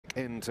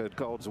into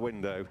God's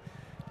window.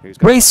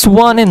 Race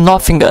 1 in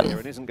Nottingham.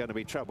 And isn't going to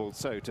be troubled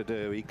so to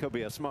do. He could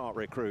be a smart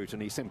recruit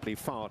and he's simply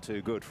far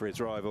too good for his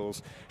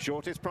rivals.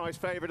 Shortest price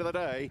favourite of the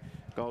day.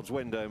 God's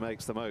window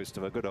makes the most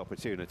of a good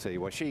opportunity.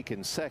 Washik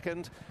in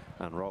second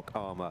and Rock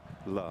Armour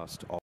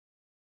last.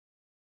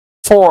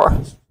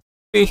 4.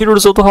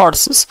 Heroes of the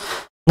Horses.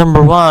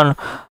 Number 1.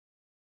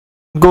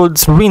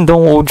 God's Window,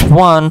 old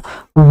 1.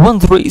 One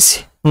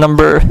race.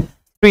 Number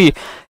 3.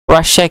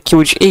 Rashek,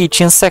 old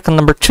 8 in second.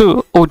 Number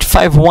 2. Old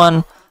 5,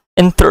 1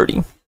 and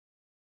 30.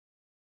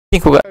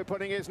 Think we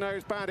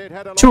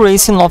got 2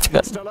 races in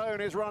Nottingham.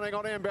 Stallone is running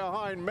on in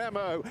behind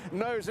Memo,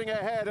 nosing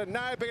ahead and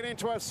now beginning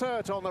to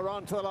assert on the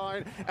run to the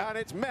line, and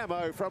it's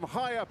Memo from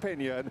High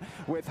Opinion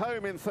with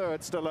home in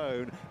third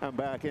Stallone, and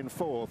back in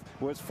fourth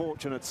was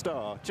Fortunate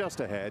Star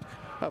just ahead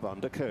of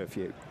Under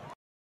Curfew.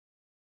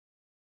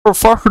 For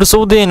 4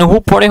 Huddersfield and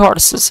Who Party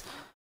Horses.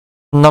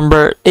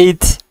 Number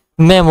 8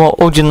 Memo,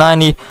 old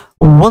 90.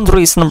 One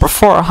race. Number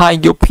 4 High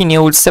Opinion,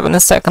 old 7 in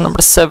second.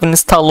 Number 7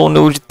 Stallone,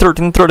 old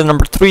 13 third.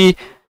 Number 3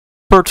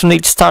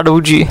 Fortunate Star,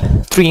 OG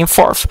 3 and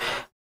 4th.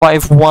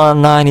 5, 1,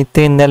 9,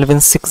 10,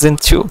 11, 6 and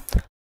 2.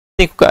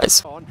 Thank you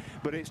guys.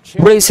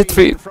 Race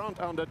 3. Front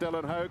under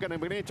Dylan Hogan, and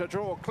we need to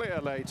draw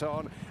clear late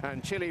on,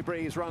 and Chili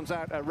Breeze runs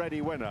out a ready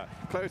winner.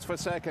 Close for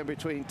second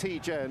between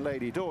TJ and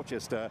Lady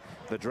Dorchester.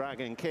 The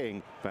Dragon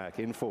King back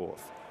in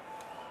fourth.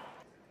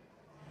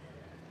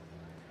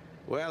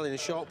 Well, in a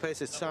short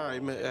space of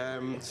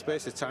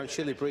time,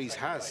 Chili Breeze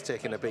has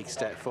taken a big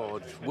step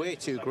forward. Way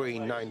too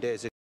green 9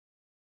 days ago.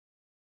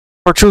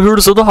 For 2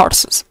 Heroes of the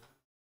Horses.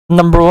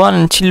 Number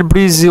 1 Chili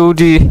Breeze, OG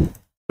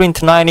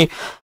 2090.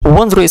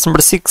 One race.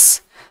 Number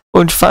 6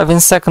 OG 5 in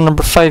second.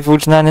 Number 5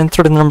 OG 9 in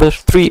third. Number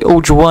 3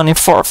 OG 1 in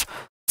fourth.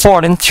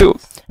 4 and 2.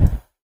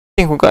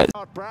 Thank you guys.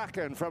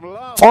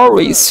 4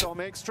 race. On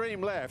the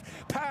extreme left,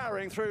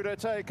 powering through to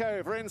take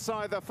over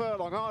inside the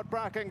furlong. Art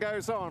Bracken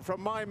goes on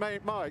from My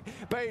Mate Mike.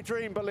 Bay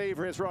Dream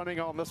Believer is running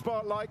on. The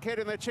Spotlight Kid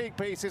in the cheek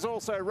piece is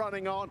also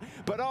running on,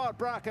 but Art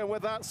Bracken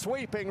with that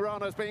sweeping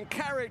run has been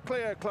carried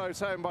clear close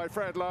home by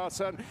Fred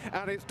Larson,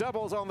 and it's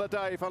doubles on the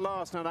day for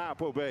Larson and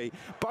Appleby.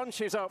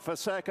 Bunch is up for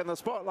second. The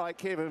Spotlight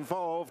Kid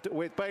involved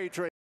with Bay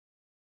Dream.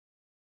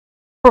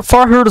 For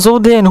 4 Heroes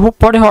of the Who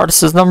Party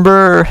Horses.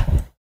 Number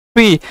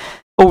 3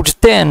 OG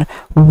 10,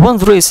 one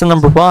race.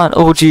 Number 1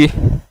 OG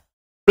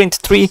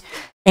 23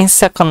 and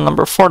second.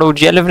 Number 4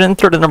 OG 11 and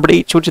third. Number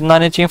 8 OG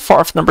 19 and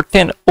fourth. Number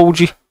 10 OG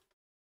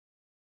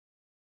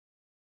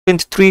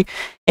 23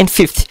 and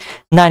fifth.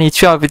 9,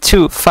 12,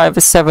 2,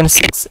 5, 7,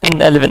 6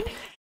 and 11.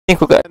 Thank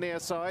you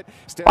guys.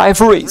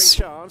 5 race.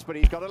 But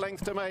he's got a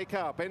length to make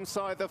up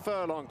inside the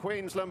furlong.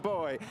 Queensland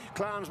Boy,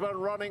 Clansman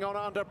running on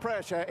under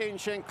pressure,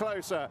 inching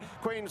closer.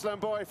 Queensland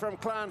Boy from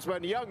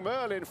Clansman, Young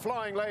Merlin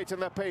flying late in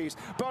the piece.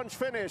 Bunch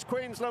finish,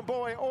 Queensland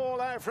Boy all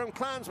out from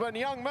Clansman.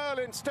 Young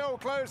Merlin still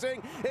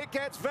closing. It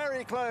gets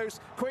very close.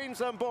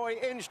 Queensland Boy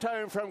inched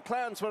home from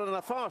Clansman, and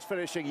a fast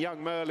finishing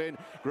Young Merlin.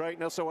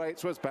 Greatness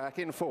Awaits was back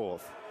in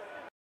fourth.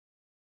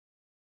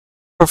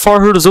 For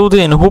 4 Huddersfield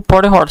and Who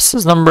Party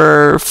Horses.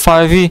 Number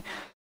 5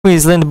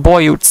 Queensland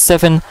Boy, OG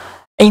 7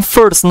 in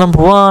first.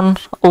 Number 1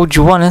 OG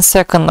 1 in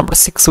second. Number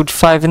 6 OG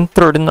 5 in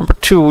third. Number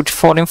 2 OG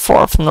 4 in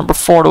fourth. Number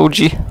 4 OG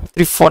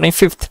 3, 4 in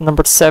fifth.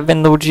 Number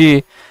 7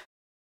 OG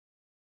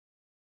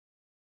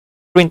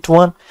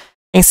 21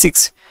 and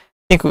 6.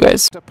 Thank you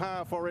guys.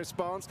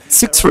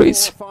 6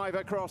 race. 5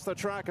 across the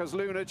track as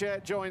Luna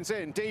Jet joins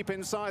in deep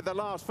inside the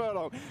last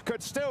furlong.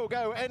 Could still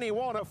go any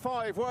one of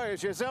 5 ways.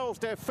 Giselle's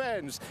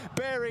defends.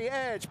 Berry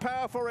Edge,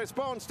 powerful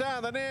response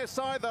down the near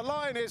side. The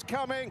line is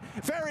coming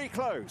very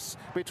close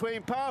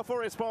between powerful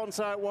response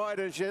out wide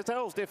and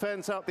Giselle's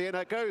defense up the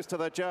inner. Goes to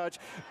the judge.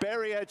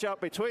 Berry Edge up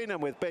between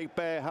them with Big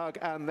Bear Hug,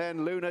 and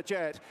then Luna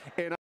Jet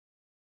in.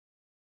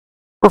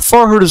 For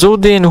 4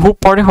 Huddersfield and Who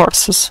Party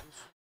Horses.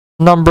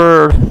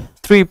 Number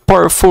 3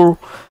 Powerful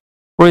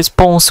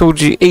Response,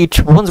 OG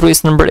 8, one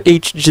race. Number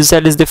 8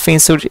 Giselle's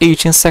Defense, OG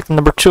 8 in second.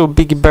 Number 2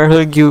 Big Bear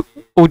Hug,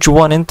 OG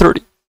 1 and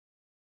 30.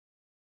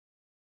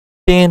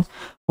 10,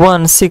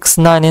 1, 6,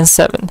 9 and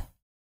 7.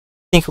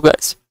 Thank you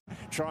guys.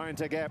 Trying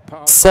to get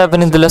past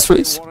 7 in the last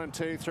race. 1 and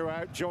 2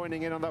 throughout,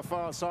 joining in on the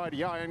far side.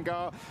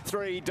 Yayangar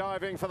 3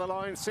 diving for the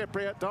line.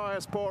 Cypriot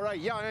Diaspora.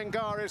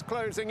 Yayangar is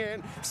closing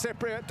in.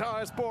 Cypriot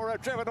Diaspora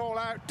driven all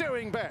out,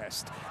 doing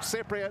best.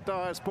 Cypriot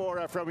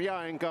Diaspora from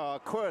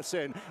Yayangar.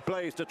 Quersin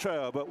blazed a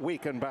trail but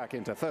weakened back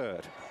into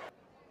third.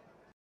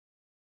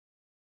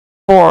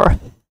 4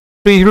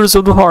 3 Heroes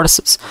of the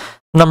Horses.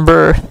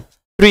 Number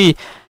 3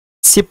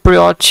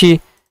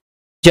 Cypriot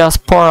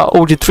Diaspora,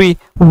 OG 3,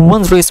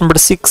 one race. Number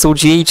 6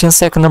 OG 8 in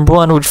second. Number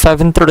 1 OG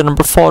 5 in third.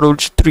 Number 4 OG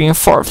 3 in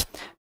fourth.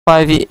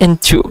 5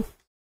 and 2.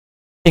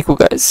 Thank you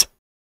guys.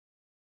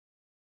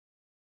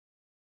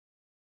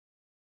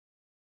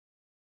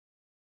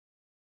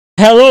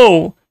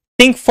 Hello,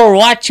 thank you for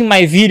watching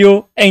my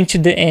video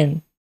until the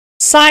end.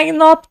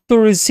 Sign up to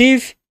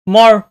receive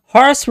more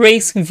horse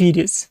racing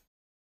videos.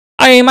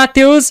 I am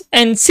Mateus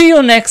and see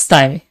you next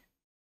time.